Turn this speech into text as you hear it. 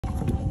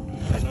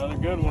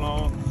good one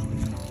on.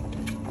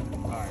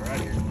 Alright, right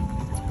here.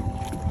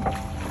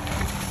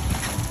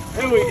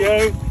 Here we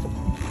go.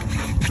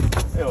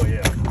 Hell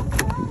yeah.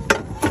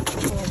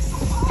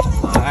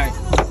 Alright.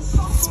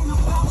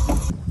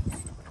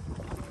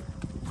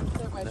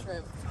 Took my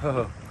shrimp.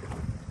 Oh.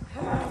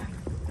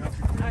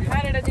 I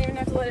had it, I didn't even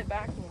have to let it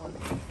back more.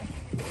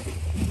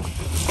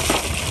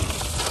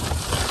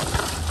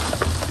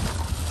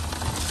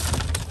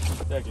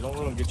 Jacki, don't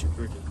let them get your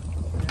cricket.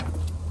 Yeah.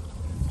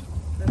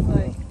 That's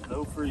like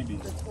no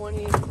freebies. The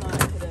 20th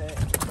time today.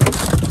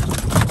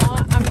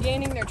 I'm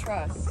gaining their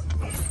trust.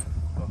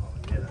 Oh,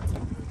 yeah, that's a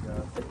good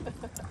job.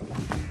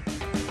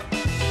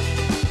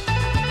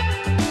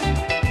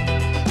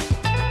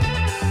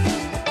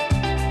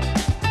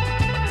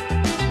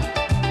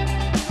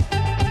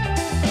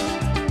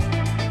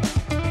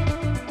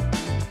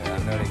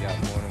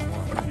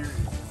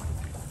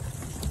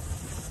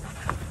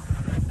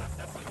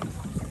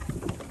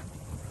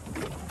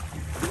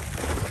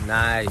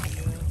 Nice.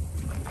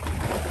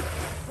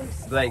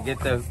 Blake, get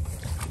the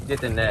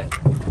net.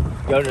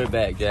 Go to the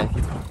back,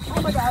 Jacki.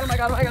 Oh my god, oh my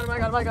god, oh my god, oh my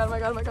god, oh my god, oh my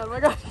god, oh my god, oh my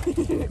god.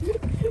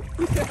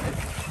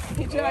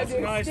 He tried to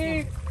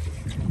escape.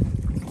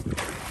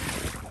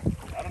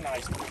 Got a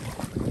nice one.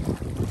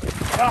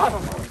 Got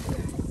him.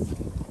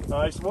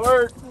 Nice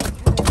work.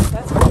 Okay,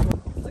 that's cool.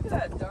 Look at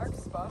that dark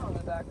spot on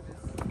the back of his.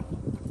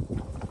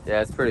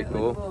 Yeah, it's pretty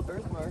cool. Like a little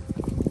birthmark.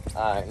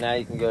 Alright, now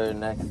you can go to the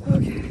next one.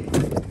 Okay.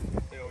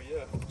 Hell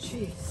yeah.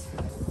 Jeez.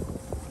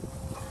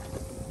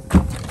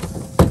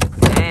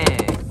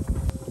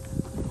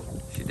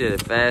 She did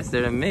it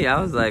faster than me. I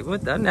was like,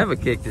 what? I never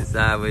kicked it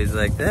sideways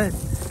like that.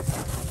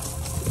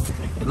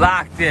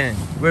 Locked in.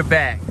 We're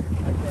back.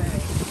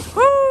 Okay.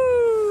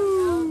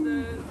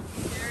 Woo!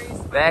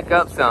 Back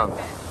up some.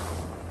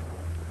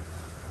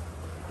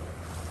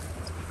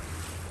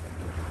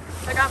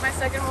 I got my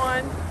second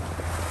one,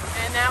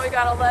 and now we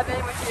got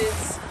 11, which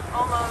is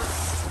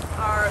almost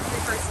our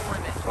 3-person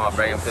limit. Come on,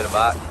 bring them to the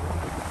box.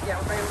 Yeah,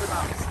 we'll bring them to the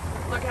box.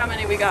 Look how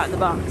many we got in the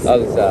box.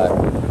 Other side.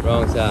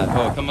 Wrong side.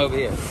 Oh, come over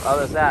here.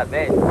 Other side,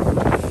 babe.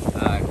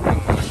 Alright, come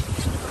on.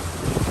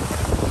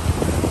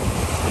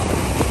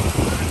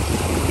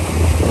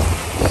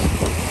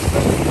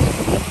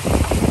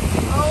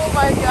 Oh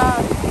my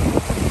god.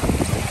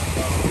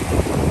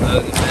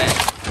 Close it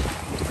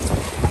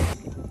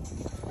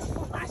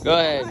back. Go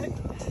ahead.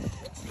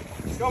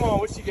 Come on,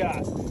 what you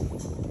got?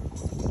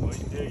 Oh,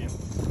 you digging.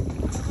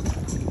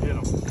 Get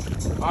him.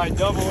 Alright,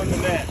 double in the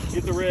net.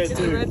 Get the red Get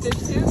too. the red fish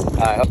too?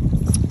 Alright.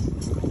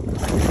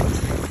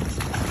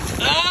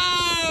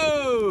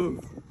 Oh!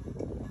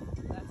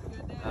 That's a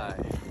good day.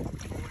 Alright.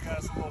 We got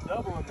some little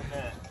double in the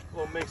net. A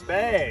little mixed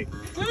bag.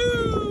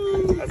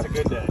 Woo! That's a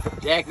good day.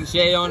 Jacki,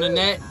 Shea on the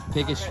net.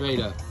 Pick it straight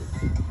up.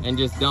 And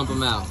just dump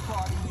them out.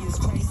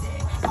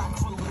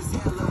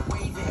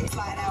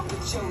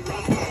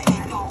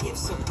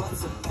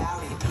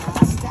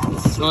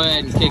 Go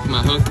ahead and kick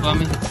my hook for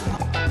me.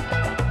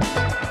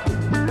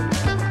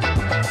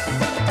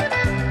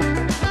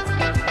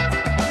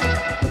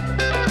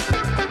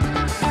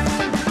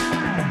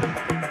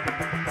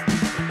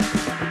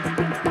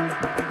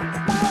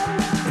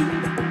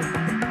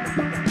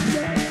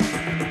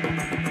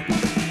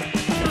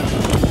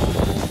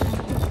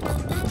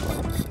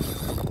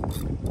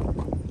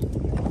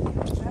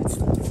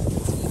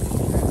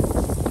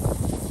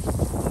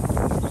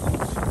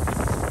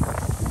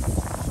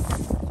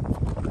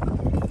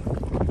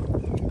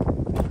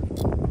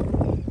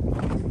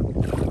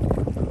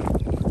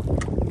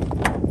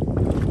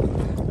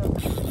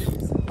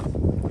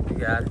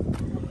 Got it.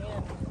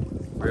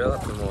 Reel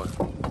up some more.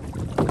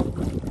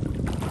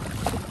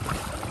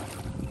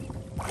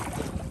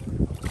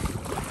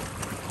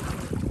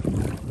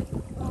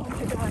 Oh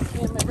my god,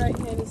 my right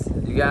hand is...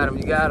 You got him,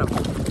 you got him.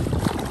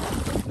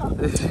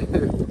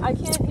 I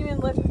can't even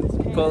lift this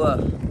hand. Pull up.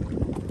 He's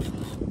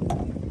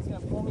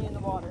gonna pull me in the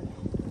water.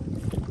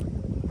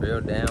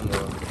 Reel down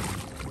more.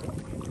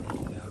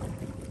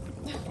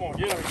 Come on,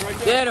 get him. He's right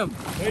there. Get him!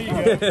 There you go.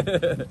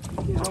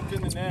 Jumped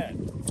in the net.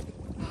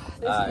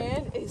 This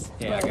hand is...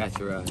 Yeah, I got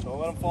you right. Don't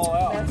let him fall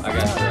out. I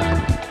got you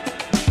right.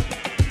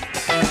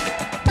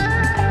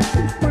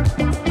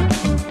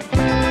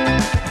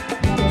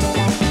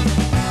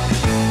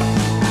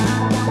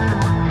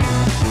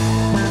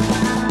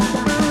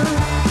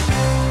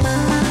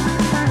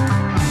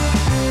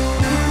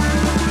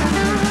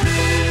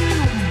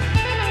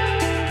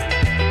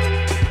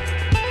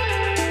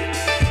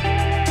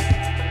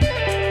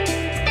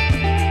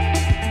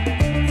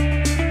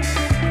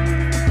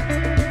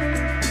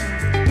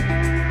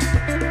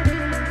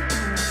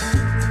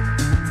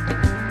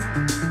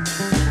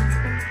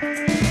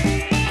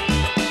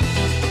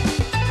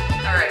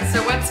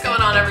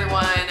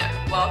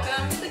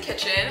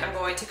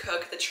 To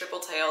cook the triple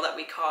tail that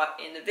we caught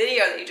in the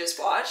video that you just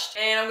watched,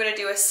 and I'm going to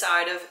do a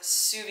side of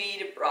sous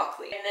vide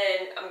broccoli, and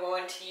then I'm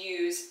going to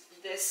use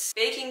this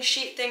baking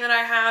sheet thing that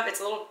I have.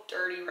 It's a little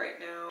dirty right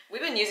now. We've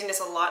been using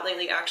this a lot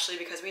lately actually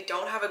because we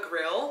don't have a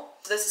grill,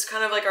 so this is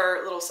kind of like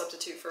our little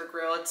substitute for a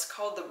grill. It's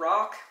called the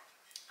Rock.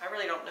 I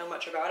really don't know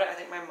much about it. I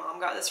think my mom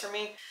got this for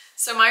me.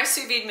 So my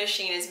sous vide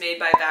machine is made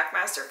by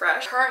VacMaster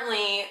Fresh.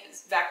 Currently,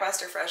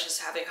 VacMaster Fresh is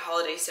having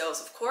holiday sales,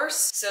 of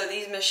course. So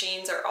these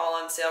machines are all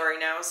on sale right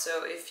now.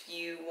 So if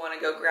you want to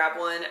go grab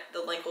one,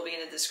 the link will be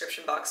in the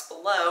description box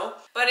below.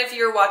 But if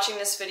you're watching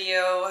this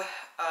video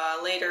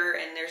later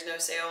and there's no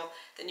sale,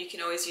 then you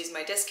can always use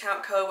my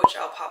discount code, which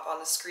I'll pop on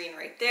the screen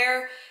right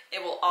there.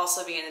 It will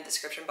also be in the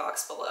description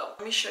box below.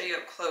 Let me show you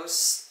up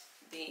close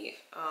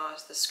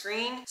the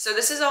screen. So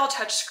this is all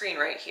touch screen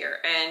right here,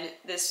 and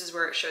this is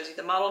where it shows you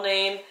the model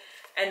name,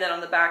 and then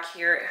on the back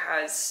here it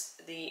has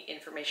the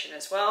information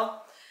as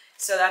well.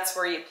 So that's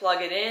where you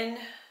plug it in.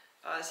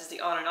 This is the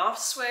on and off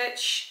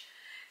switch,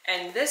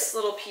 and this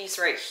little piece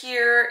right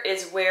here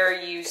is where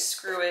you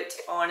screw it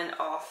on and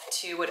off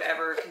to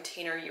whatever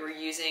container you were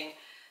using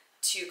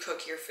to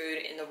cook your food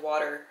in the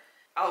water.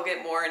 I'll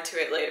get more into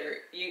it later.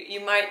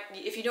 You might,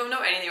 if you don't know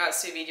anything about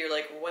sous vide, you're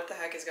like, what the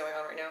heck is going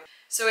on right now?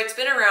 So it's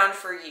been around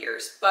for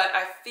years, but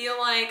I feel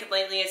like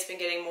lately it's been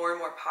getting more and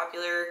more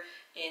popular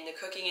in the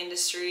cooking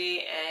industry,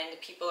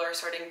 and people are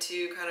starting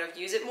to kind of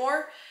use it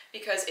more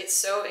because it's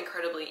so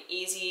incredibly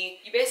easy.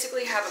 You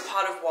basically have a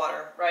pot of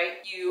water, right?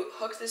 You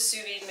hook the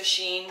sous vide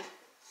machine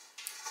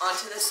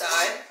onto the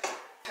side,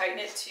 tighten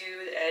it to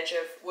the edge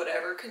of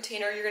whatever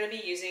container you're going to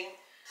be using.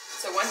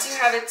 So once you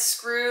have it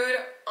screwed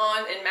on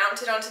and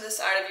mounted onto the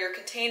side of your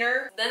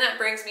container, then that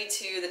brings me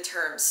to the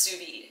term sous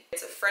vide.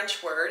 It's a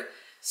French word.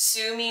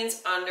 Sous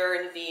means under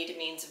and vide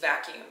means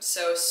vacuum.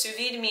 So sous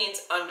vide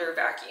means under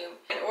vacuum.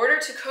 In order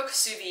to cook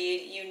sous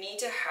vide, you need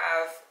to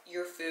have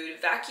your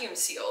food vacuum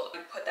sealed. You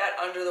put that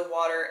under the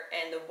water,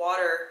 and the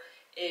water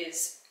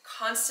is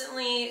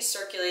constantly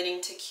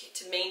circulating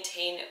to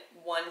maintain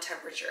one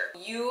temperature.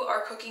 You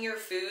are cooking your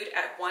food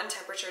at one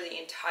temperature the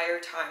entire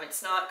time.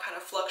 It's not kind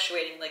of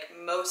fluctuating like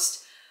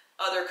most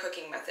other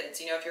cooking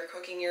methods. You know, if you're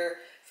cooking your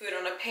food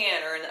on a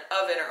pan or in the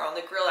oven or on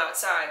the grill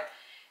outside,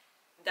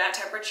 that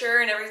temperature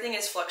and everything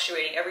is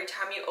fluctuating. Every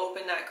time you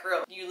open that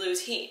grill, you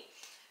lose heat,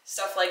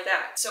 stuff like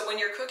that. So when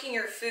you're cooking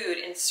your food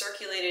in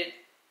circulated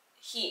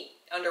heat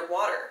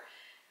underwater,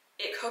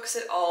 it cooks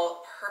it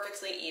all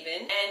perfectly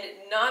even.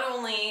 And not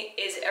only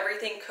is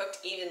everything cooked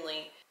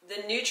evenly,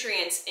 the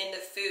nutrients in the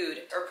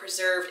food are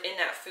preserved in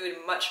that food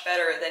much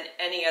better than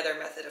any other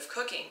method of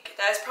cooking.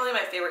 That is probably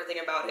my favorite thing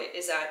about it,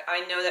 is that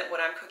I know that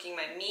when I'm cooking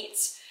my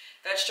meats,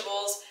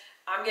 vegetables,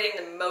 I'm getting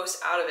the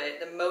most out of it,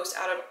 the most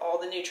out of all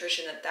the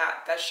nutrition that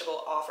that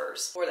vegetable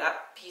offers, or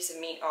that piece of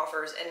meat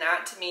offers. And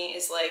that to me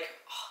is like,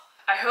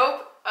 oh, I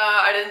hope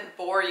I didn't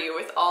bore you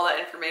with all that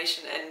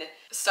information and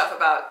stuff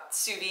about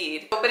sous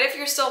vide. But if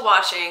you're still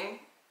watching,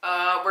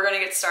 we're gonna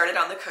get started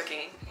on the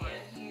cooking.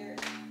 And here,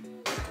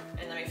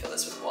 and let me fill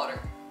this with water.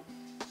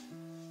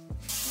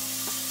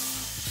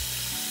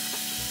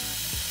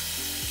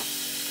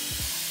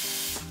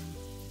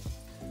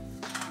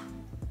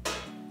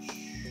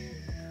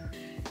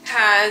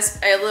 Has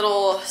a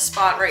little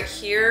spot right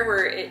here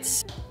where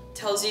it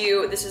tells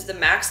you this is the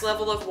max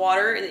level of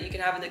water that you can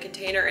have in the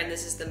container, and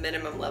this is the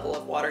minimum level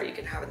of water you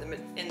can have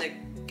in the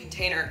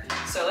container.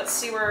 So let's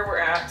see where we're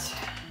at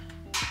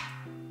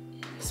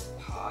in this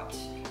pot.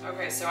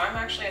 Okay, so I'm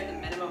actually at the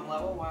minimum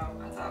level. Wow,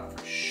 I thought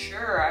for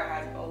sure I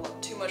had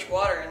too much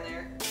water in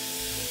there.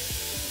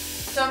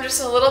 So I'm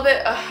just a little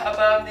bit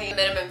above the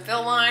minimum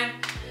fill line,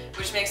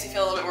 which makes me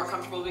feel a little bit more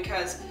comfortable,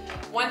 because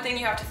one thing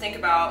you have to think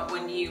about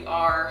when you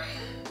are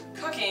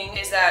cooking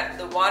is that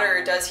the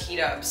water does heat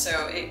up,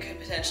 so it could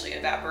potentially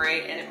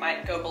evaporate and it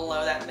might go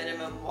below that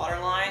minimum water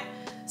line.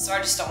 So I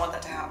just don't want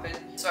that to happen.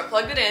 So I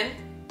plugged it in,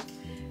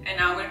 and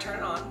now I'm gonna turn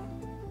it on.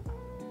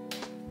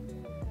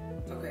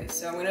 Okay,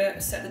 so I'm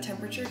gonna set the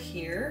temperature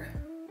here.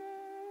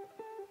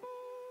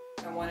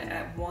 I want it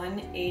at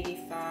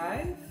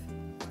 185.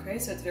 Okay,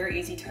 so it's very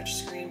easy touch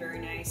screen, very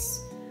nice.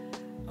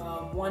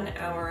 1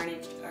 hour, I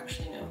need to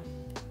actually know.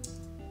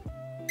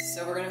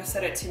 So we're gonna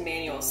set it to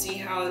manual. See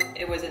how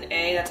it was an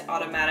A, that's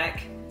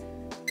automatic.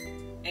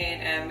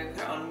 And we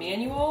put it on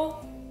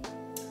manual.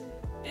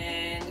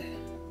 And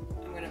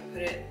I'm gonna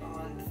put it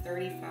on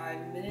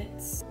 35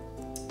 minutes.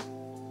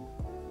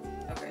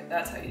 Okay,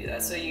 that's how you do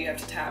that. So you have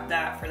to tap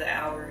that for the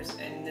hours,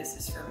 and this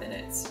is for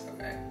minutes.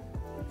 Okay.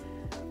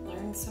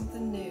 Learned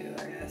something new,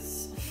 I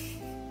guess.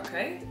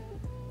 Okay,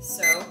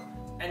 so,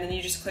 and then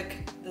you just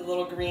click the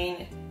little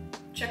green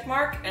check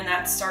mark, and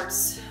that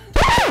starts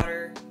the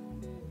water.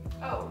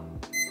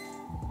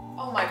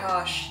 Oh my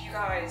gosh, you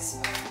guys,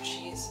 oh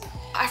jeez.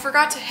 I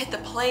forgot to hit the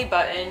play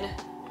button.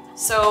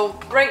 So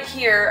right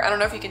here, I don't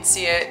know if you can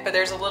see it, but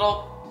there's a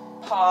little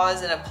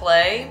pause and a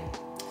play.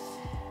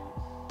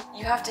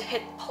 You have to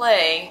hit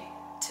play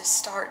to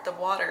start the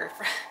water.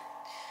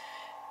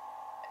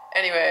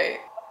 Anyway,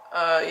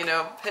 you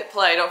know, hit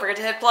play, don't forget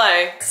to hit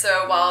play.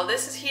 So while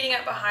this is heating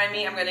up behind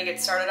me, I'm gonna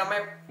get started on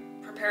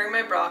preparing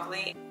my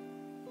broccoli.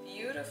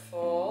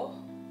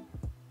 Beautiful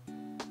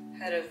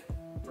head of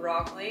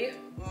broccoli.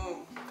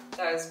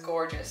 That is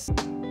gorgeous.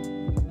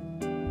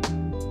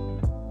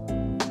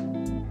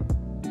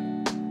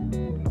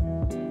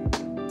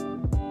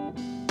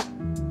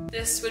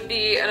 this would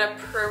be an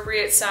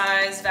appropriate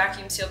size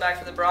vacuum seal bag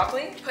for the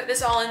broccoli. Put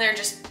this all in there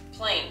just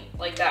plain,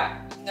 like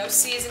that. No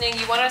seasoning.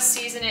 You want to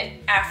season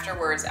it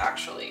afterwards,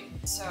 actually.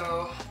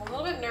 So I'm a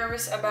little bit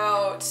nervous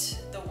about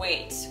the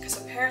weight, because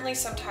apparently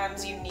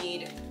sometimes you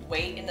need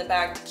weight in the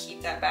bag to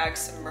keep that bag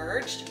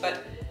submerged,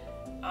 but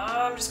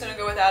I'm just gonna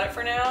go without it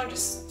for now,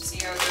 just see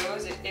how it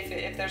goes.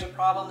 If there's a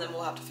problem, then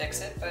we'll have to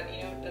fix it, but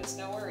you know, that's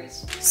no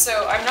worries.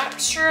 So I'm not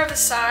sure of the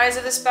size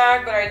of this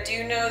bag, but I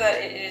do know that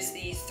it is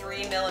the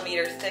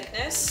 3mm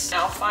thickness.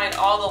 And I'll find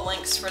all the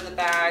links for the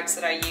bags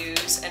that I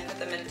use and put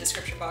them in the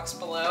description box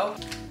below.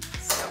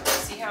 So we'll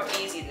see how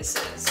easy this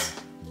is.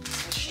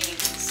 This machine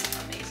is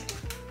amazing.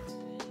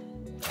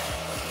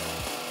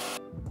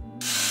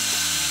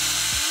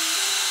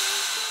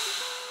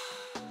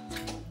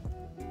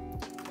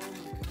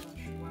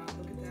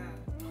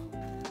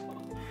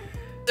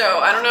 So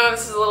I don't know if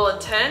this is a little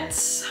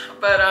intense,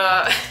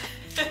 but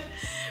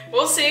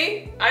we'll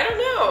see. I don't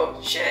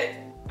know. Shit.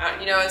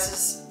 You know,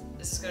 this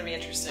is gonna be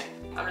interesting.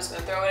 I'm just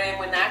gonna throw it in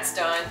when that's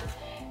done,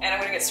 and I'm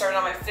gonna get started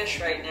on my fish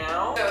right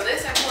now. So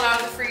this I pulled out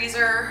of the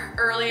freezer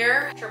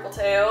earlier.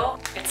 Tripletail.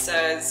 It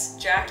says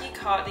Jacki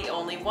caught the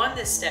only one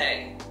this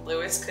day.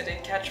 Lewis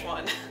couldn't catch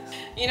one.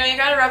 You know, you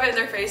gotta rub it in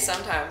their face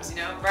sometimes. You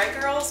know, right,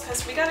 girls?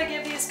 Because we gotta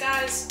give these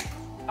guys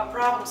a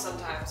problem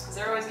sometimes, because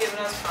they're always giving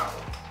us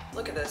problems.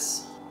 Look at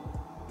this.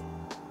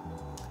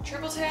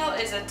 Tripletail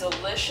is a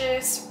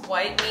delicious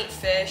white meat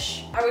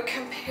fish. I would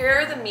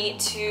compare the meat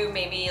to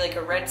maybe like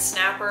a red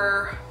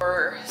snapper,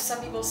 or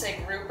some people say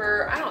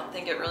grouper. I don't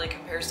think it really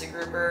compares to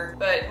grouper,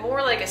 but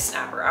more like a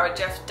snapper. I would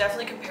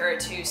definitely compare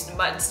it to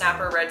mutton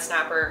snapper, red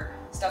snapper,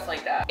 stuff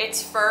like that.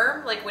 It's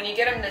firm, like when you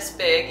get them this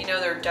big, you know,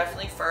 they're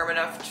definitely firm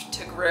enough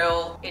to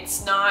grill.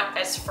 It's not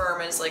as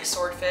firm as like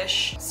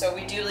swordfish, so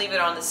we do leave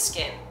it on the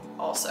skin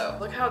also.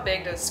 Look how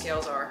big those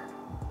scales are.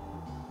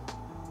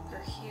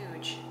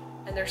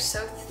 And they're so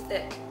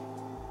thick.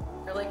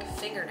 They're like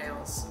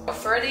fingernails.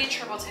 For the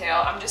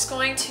tripletail, I'm just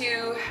going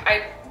to,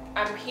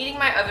 I'm heating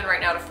my oven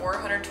right now to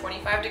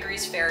 425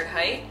 degrees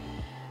Fahrenheit.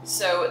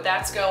 So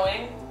that's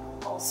going.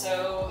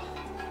 Also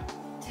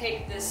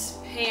take this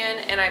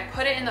pan and I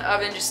put it in the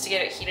oven just to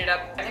get it heated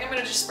up. I think I'm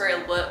gonna just spray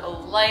a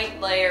light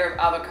layer of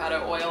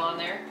avocado oil on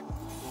there.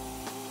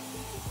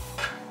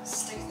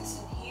 Stick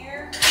this in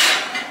here.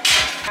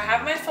 I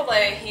have my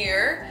filet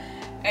here.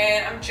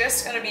 And I'm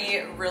just gonna be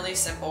really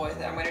simple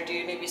with it. I'm gonna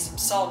do maybe some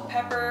salt and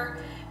pepper,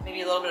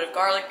 maybe a little bit of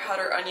garlic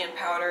powder, onion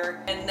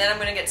powder, and then I'm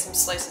gonna get some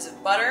slices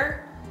of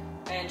butter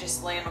and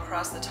just lay them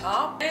across the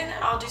top. And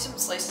I'll do some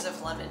slices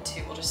of lemon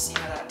too. We'll just see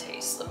how that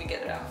tastes. Let me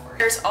get it out for you.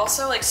 There's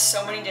also like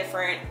so many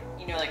different,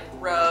 you know, like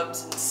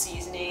rubs and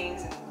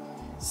seasonings and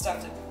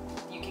stuff that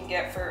you can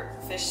get for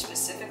fish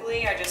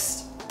specifically. I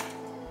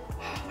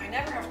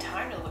never have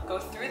time to go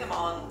through them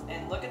all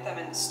and look at them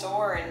in the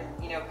store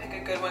and, you know, pick a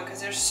good one because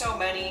there's so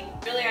many.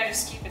 Really, I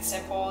just keep it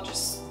simple,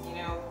 just, you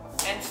know,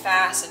 and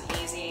fast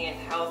and easy and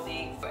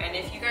healthy. And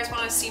if you guys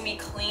want to see me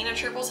clean a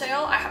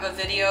tripletail, I have a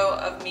video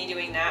of me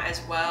doing that as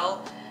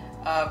well.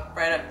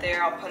 Right up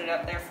there, I'll put it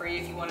up there for you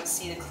if you want to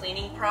see the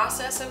cleaning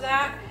process of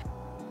that.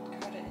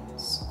 Cut it into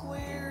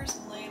squares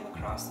and lay them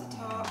across the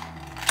top.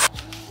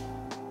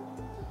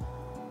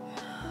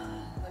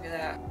 Look at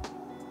that.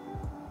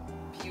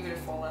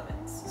 Beautiful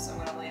lemons. So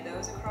I'm gonna lay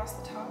those across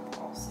the top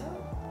also.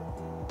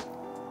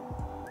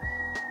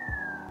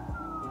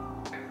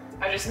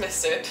 I just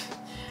missed it.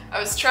 I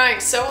was trying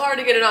so hard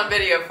to get it on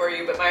video for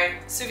you, but my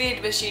sous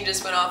vide machine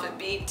just went off and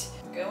beeped.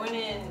 Going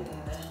in.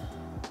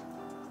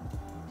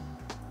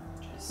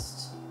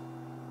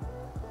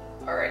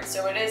 Alright,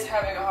 so it is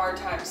having a hard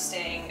time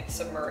staying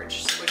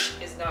submerged, which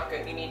is not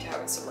good. You need to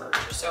have it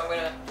submerged. So I'm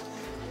gonna...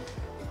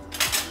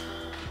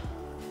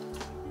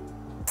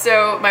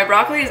 So my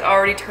broccoli is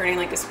already turning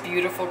like this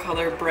beautiful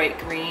color, bright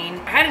green.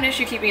 I had an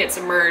issue keeping it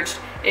submerged.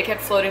 It kept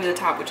floating to the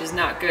top, which is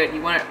not good.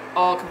 You want it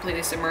all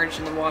completely submerged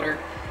in the water.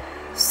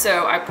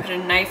 So I put a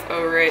knife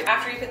over it.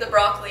 After you put the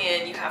broccoli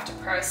in, you have to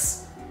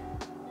press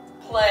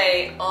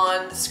play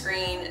on the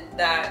screen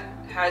that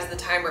has the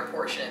timer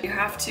portion. You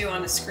have to,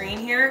 on the screen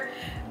here,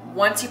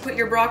 once you put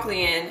your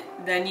broccoli in,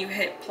 then you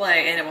hit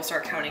play and it will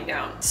start counting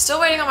down. Still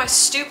waiting on my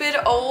stupid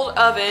old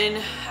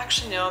oven.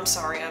 Actually, no, I'm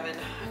sorry, oven.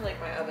 I like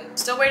my oven.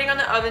 Still waiting on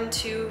the oven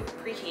to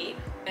preheat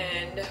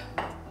and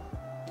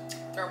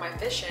throw my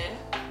fish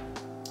in,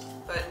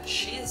 but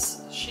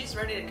she's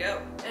ready to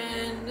go.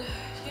 And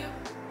yeah,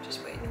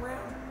 just waiting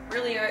around.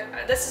 Really,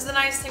 this is the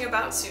nice thing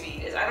about sous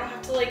vide is I don't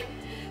have to like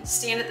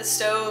stand at the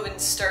stove and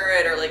stir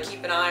it or like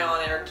keep an eye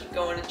on it or keep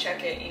going to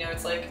check it. You know,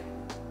 it's like,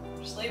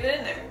 just leave it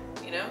in there,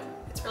 you know?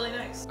 It's really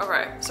nice.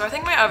 Okay, so I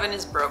think my oven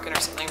is broken or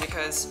something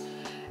because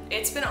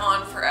it's been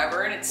on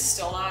forever and it's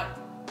still not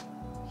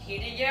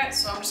heated yet.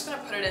 So I'm just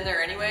gonna put it in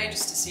there anyway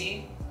just to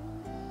see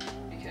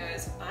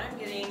because I'm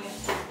getting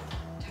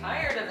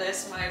tired of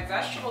this. My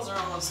vegetables are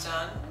almost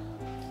done.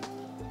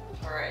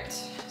 All right,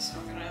 so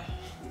I'm gonna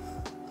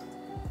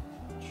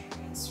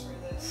transfer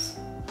this.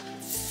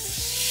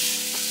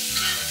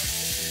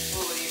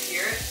 Ooh, do you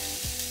hear it?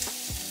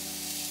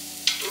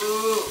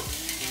 Ooh.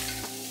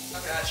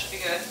 Okay, that should be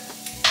good.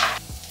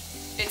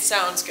 It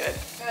sounds good.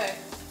 Okay.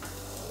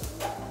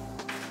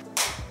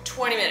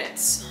 20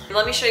 minutes.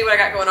 Let me show you what I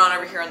got going on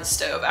over here on the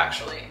stove,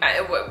 actually.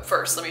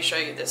 First, let me show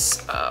you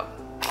this,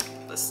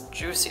 this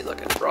juicy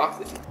looking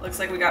broccoli. Looks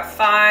like we got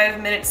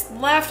 5 minutes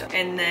left,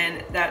 and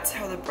then that's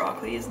how the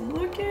broccoli is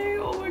looking.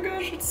 Oh my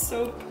gosh, it's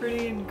so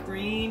pretty and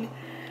green.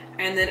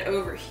 And then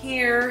over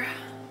here,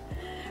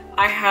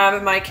 I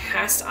have my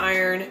cast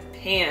iron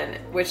pan,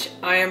 which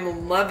I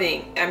am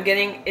loving.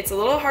 It's a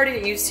little hard to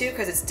get used to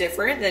because it's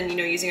different than, you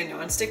know, using a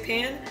nonstick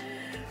pan,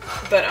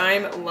 but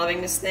I'm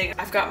loving this thing.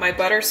 I've got my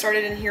butter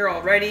started in here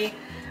already.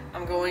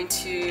 I'm going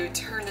to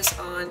turn this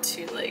on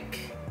to like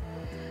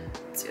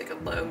a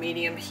low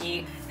medium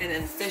heat, and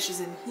then fish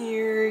is in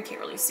here. You can't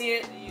really see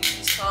it. Use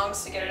these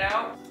tongs to get it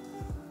out.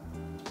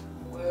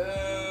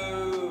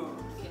 Whoa,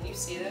 can you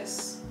see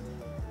this?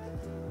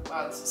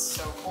 Wow, this is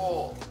so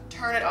cool.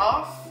 Turn it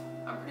off,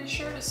 I'm pretty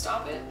sure, to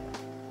stop it.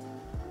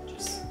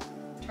 Just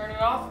turn it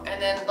off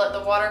and then let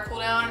the water cool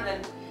down and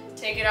then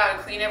take it out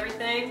and clean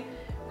everything.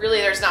 Really,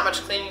 there's not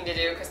much cleaning to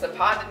do because the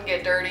pot didn't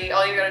get dirty.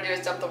 All you gotta do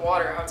is dump the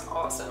water. Oh, it's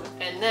awesome.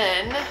 And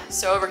then,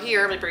 so over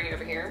here, let me bring you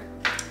over here.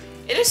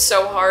 It is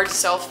so hard to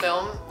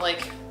self-film,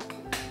 like,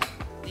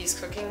 these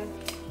cooking.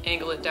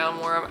 Angle it down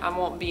more. I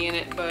won't be in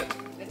it, but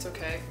it's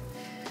okay.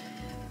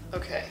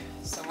 Okay,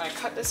 so I'm gonna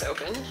cut this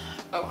open.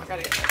 Oh, I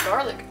gotta get my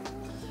garlic.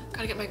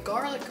 Gotta get my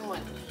garlic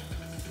going.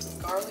 Some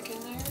garlic in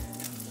there.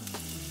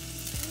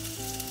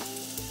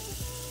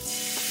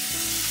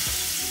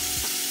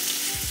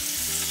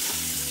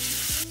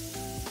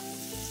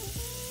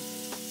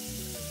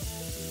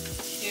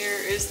 Here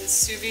is the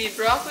sous vide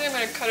broccoli. I'm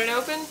gonna cut it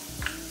open.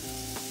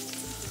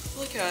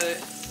 Look at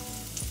it.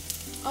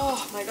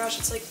 Oh my gosh,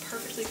 it's like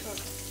perfectly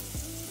cooked.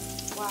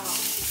 Wow.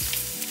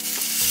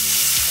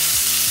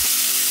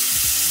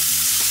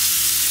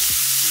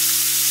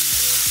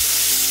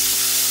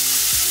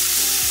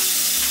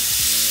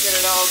 Get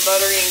it all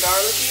buttery and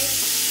garlicky.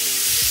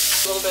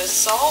 A little bit of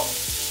salt.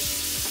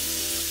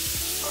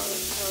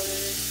 Garlic powder.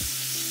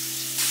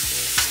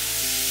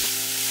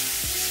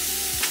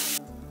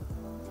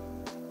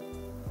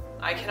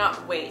 I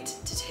cannot wait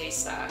to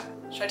taste that.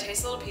 Should I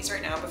taste a little piece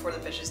right now before the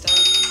fish is done?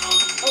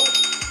 Oh,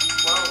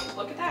 whoa,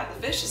 look at that,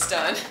 the fish is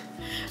done.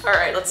 All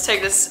right, let's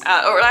take this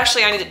out. Or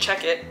actually, I need to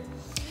check it.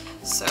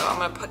 So I'm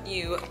gonna put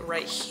you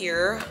right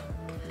here.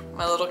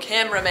 My little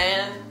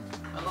cameraman,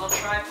 my little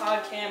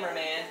tripod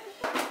cameraman.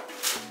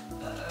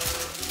 Uh-oh,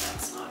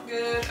 that's not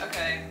good.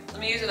 Okay, let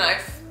me use a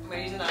knife. I'm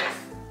gonna use a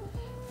knife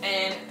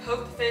and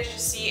poke the fish to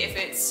see if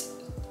it's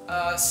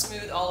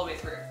smooth all the way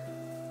through.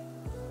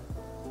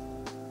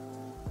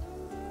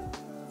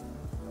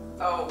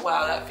 Oh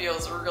wow, that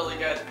feels really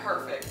good.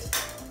 Perfect.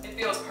 It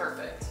feels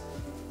perfect.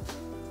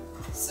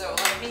 So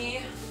let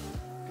me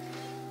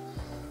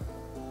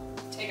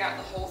take out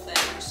the whole thing.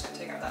 I'm just gonna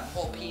take out that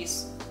whole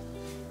piece.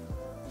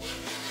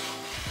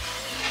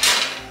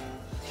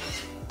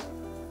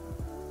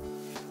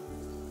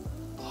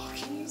 Oh,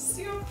 can you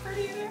see how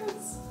pretty it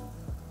is?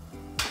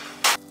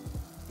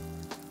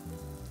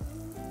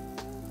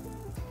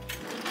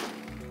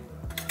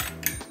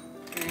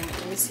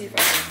 Let me see if I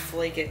can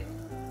flake it.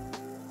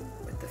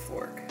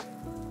 Fork.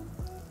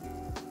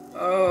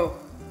 Oh,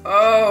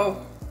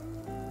 oh,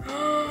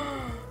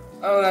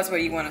 oh, that's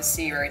what you want to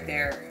see right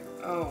there.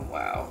 Oh,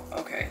 wow.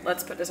 Okay,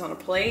 let's put this on a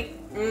plate.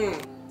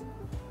 It's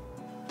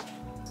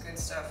good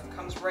stuff. It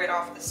comes right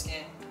off the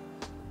skin.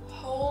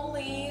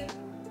 Holy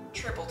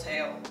triple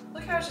tail.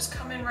 Look how it's just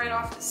coming right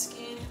off the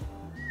skin.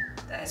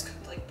 That is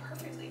cooked like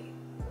perfectly.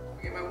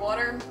 I'll get my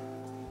water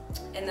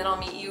and then I'll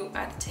meet you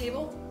at the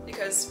table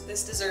because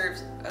this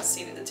deserves a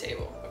seat at the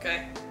table,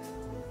 okay?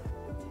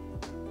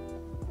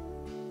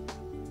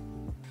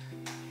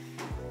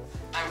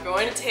 I'm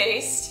going to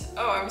taste.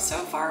 Oh, I'm so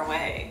far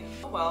away.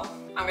 Oh well.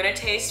 I'm gonna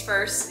taste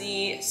first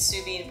the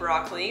sous vide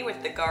broccoli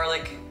with the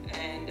garlic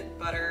and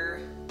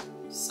butter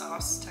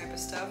sauce type of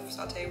stuff,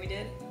 saute we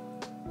did.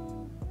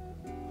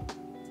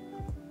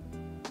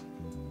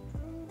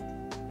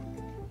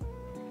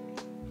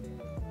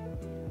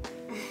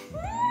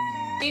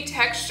 The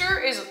texture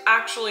is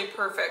actually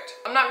perfect.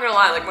 I'm not gonna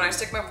lie, like when I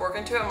stick my fork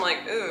into it, I'm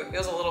like, ooh, it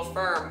feels a little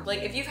firm.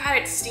 Like if you've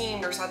had it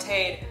steamed or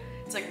sauteed,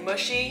 it's like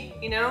mushy,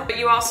 you know? But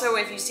you also,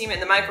 if you steam it in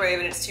the microwave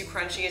and it's too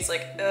crunchy, it's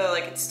like, ugh,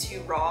 like it's too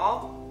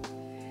raw.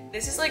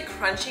 This is like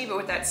crunchy, but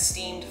with that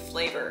steamed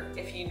flavor,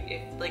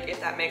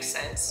 if that makes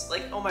sense.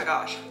 Like, oh my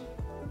gosh.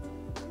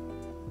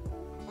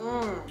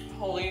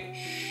 Holy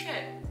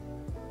shit.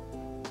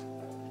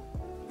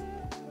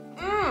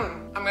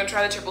 I'm gonna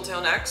try the triple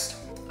tail next.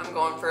 I'm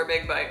going for a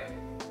big bite.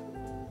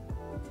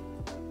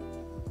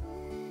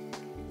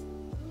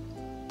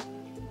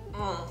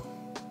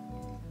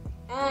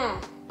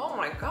 Oh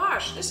my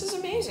gosh, this is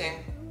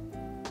amazing.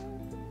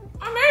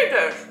 I made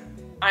this.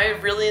 I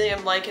really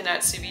am liking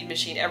that sous vide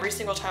machine. Every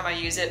single time I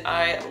use it,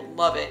 I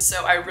love it.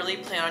 So I really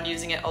plan on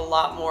using it a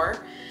lot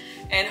more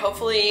and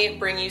hopefully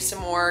bring you some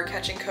more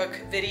catch and cook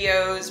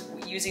videos.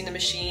 using the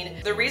machine.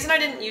 The reason I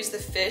didn't use the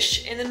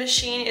fish in the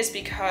machine is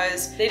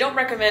because they don't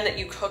recommend that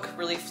you cook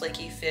really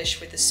flaky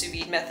fish with the sous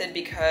vide method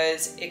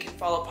because it can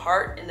fall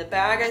apart in the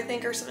bag, I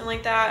think, or something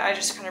like that. I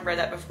just kind of read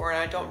that before and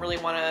I don't really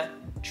want to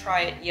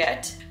try it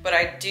yet, but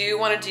I do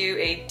want to do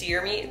a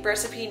deer meat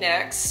recipe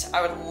next.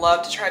 I would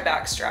love to try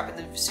backstrap in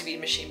the sous vide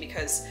machine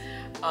because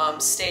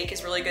steak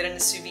is really good in the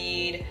sous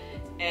vide,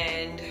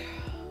 and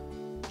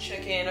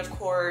chicken, of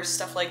course,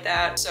 stuff like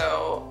that.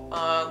 So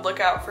look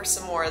out for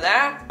some more of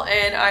that.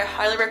 And I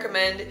highly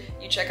recommend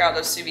you check out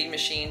those sous vide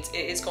machines.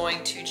 It is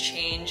going to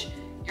change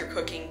your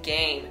cooking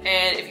game.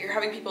 And if you're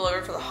having people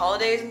over for the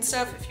holidays and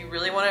stuff, if you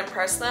really want to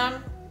impress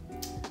them,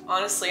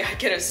 honestly, I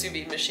get a sous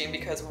vide machine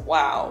because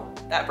wow,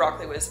 that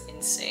broccoli was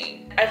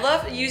insane. I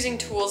love using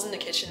tools in the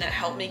kitchen that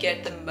help me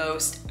get the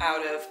most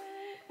out of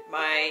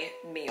my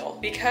meal.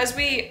 Because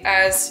we,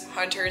 as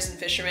hunters and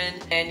fishermen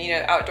and, you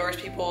know, outdoors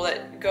people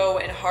that go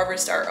and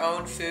harvest our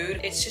own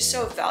food, it's just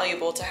so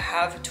valuable to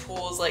have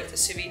tools like the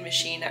sous vide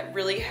machine that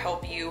really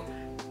help you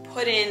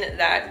put in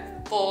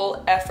that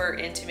full effort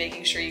into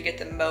making sure you get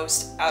the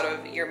most out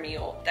of your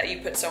meal, that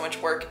you put so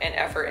much work and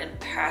effort and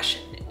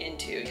passion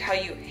into. How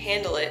you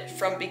handle it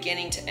from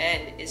beginning to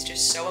end is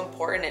just so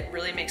important. It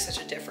really makes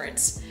such a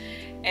difference.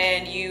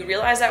 And you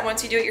realize that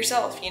once you do it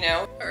yourself, you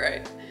know? All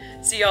right.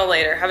 See y'all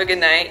later. Have a good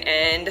night,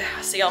 and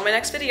I'll see y'all in my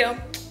next video.